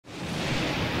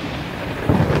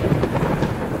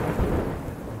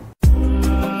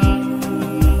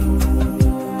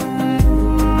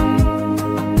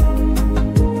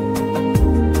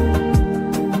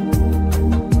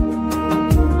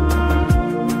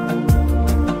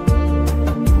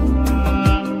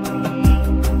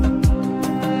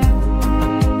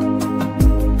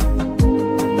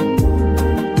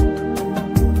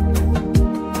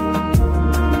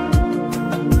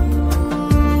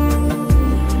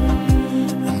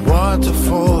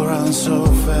waterfall runs so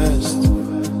fast.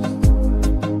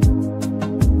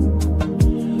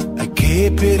 I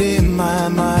keep it in my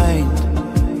mind,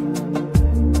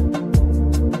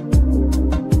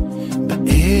 but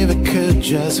if I could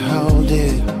just hold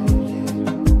it,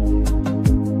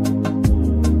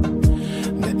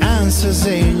 the answer's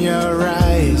in your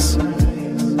eyes.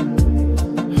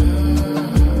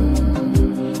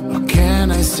 Or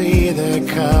can I see the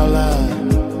color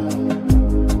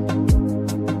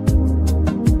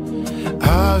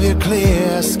of your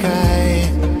clear sky?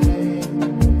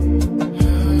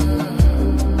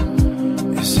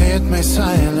 Is it my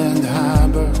silent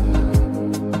harbor?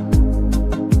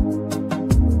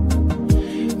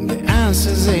 The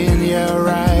answer's in your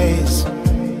eyes.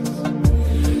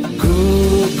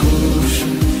 Googoosha,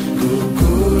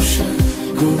 Googoosha,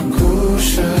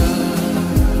 Googoosha.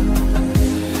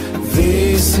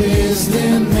 This is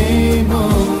the name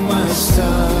of my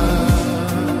star.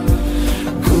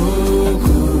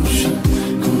 Googoosha,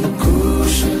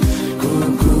 Googoosha,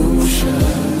 Googoosha.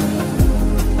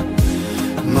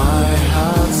 My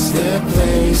heart's the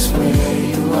place where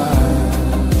you are.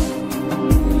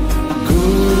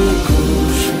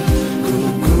 Googoosha,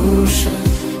 Googoosha,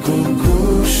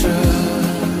 Googoosha.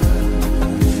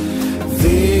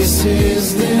 This is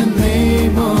the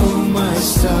name of my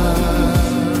star.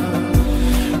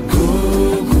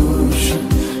 Googoosha,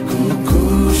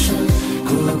 Googoosha,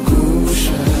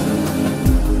 Googoosha.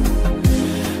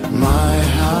 My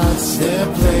heart's the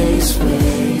place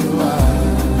where you are.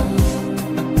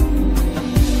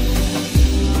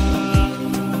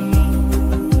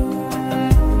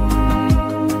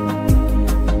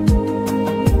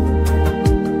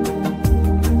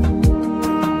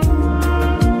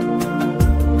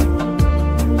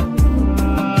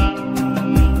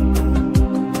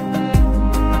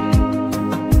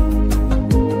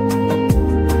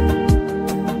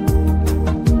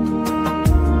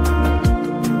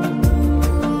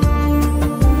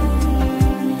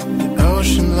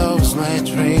 My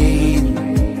dream,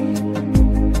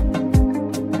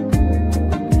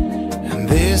 and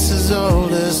this is all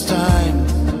this time.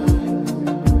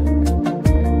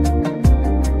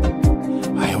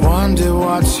 I wonder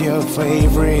what's your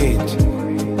favorite.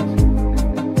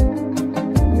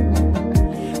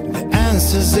 The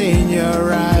answer's in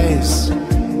your eyes.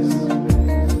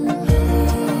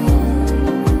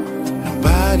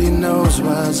 Nobody knows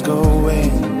what's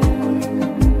going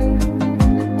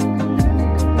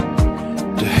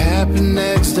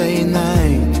next day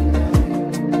night.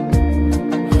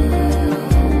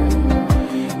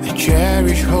 I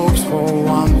cherish hopes for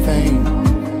one thing.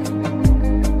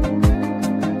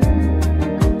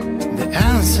 The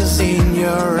answer's in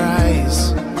your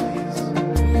eyes.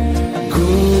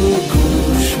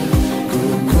 Googoosha,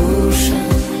 Googoosha,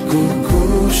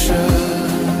 Googoosha.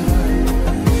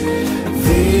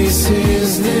 This is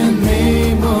the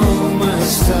name of my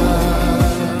star.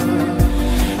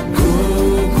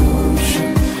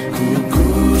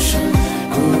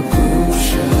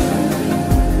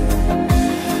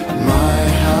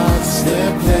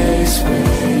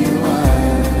 Where you are.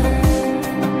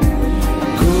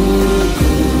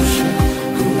 Googoosha,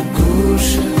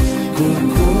 Googoosha,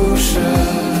 Googoosha.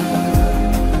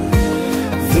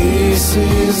 This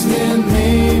is the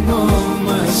name of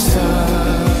my star.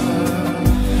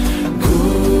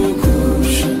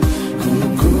 Googoosha,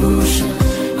 Googoosha,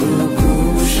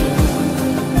 Googoosha.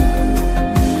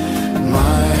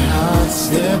 My heart's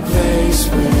the place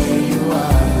where you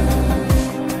are.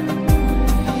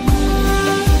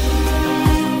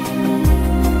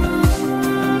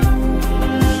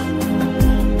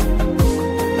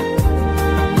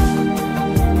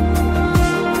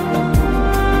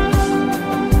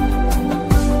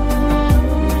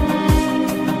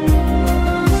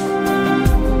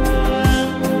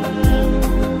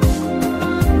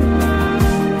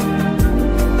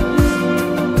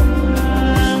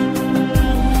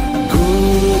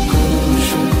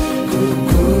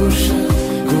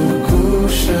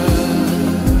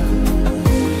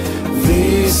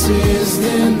 This is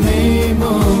the name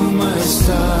of my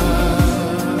star.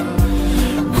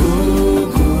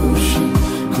 Googoosha,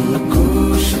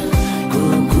 Googoosha,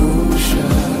 Googoosha.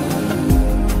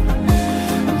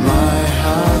 My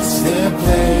heart's the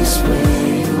place where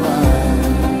you are.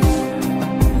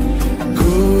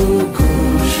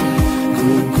 Googoosha,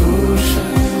 Googoosha,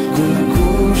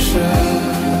 Googoosha.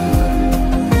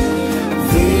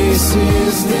 This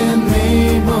is the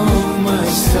name of my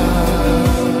star.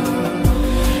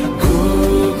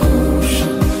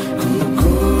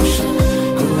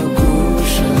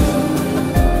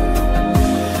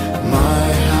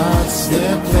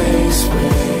 The place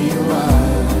where you are.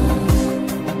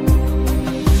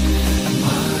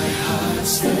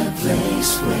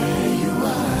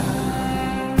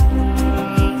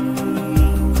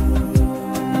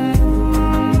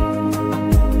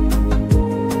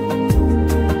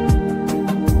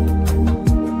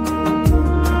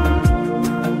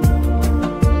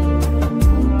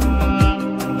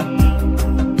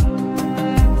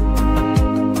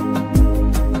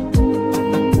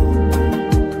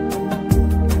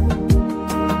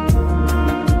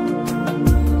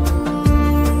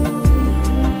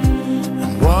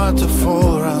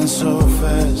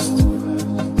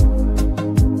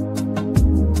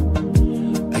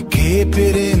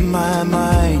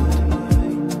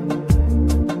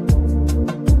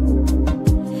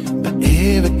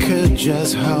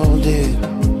 just hold it.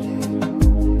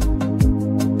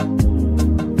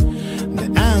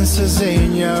 The answer's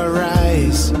in your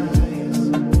eyes.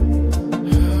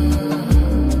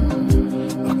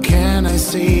 Or can I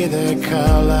see the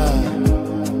color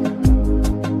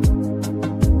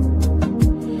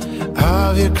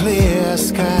of your clear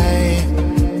sky?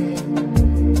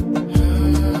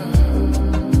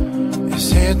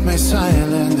 It's hit my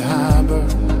silent harbor.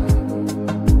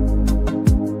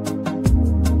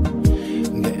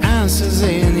 The answer's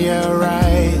in your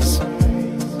eyes.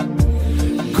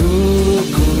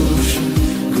 Googoosha,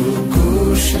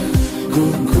 Googoosha,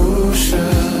 Googoosha.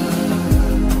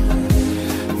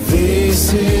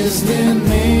 This is the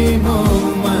name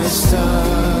of my star.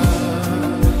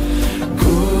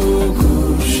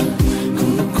 Googoosha,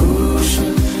 Googoosha,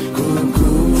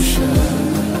 Googoosha.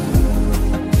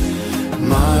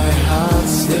 My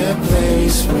heart's the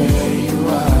place where you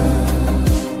are.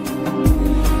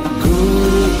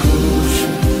 Googoosha,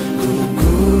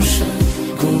 Googoosha,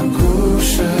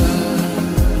 Googoosha.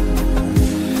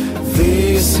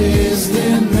 This is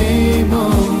the name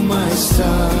of my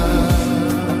star.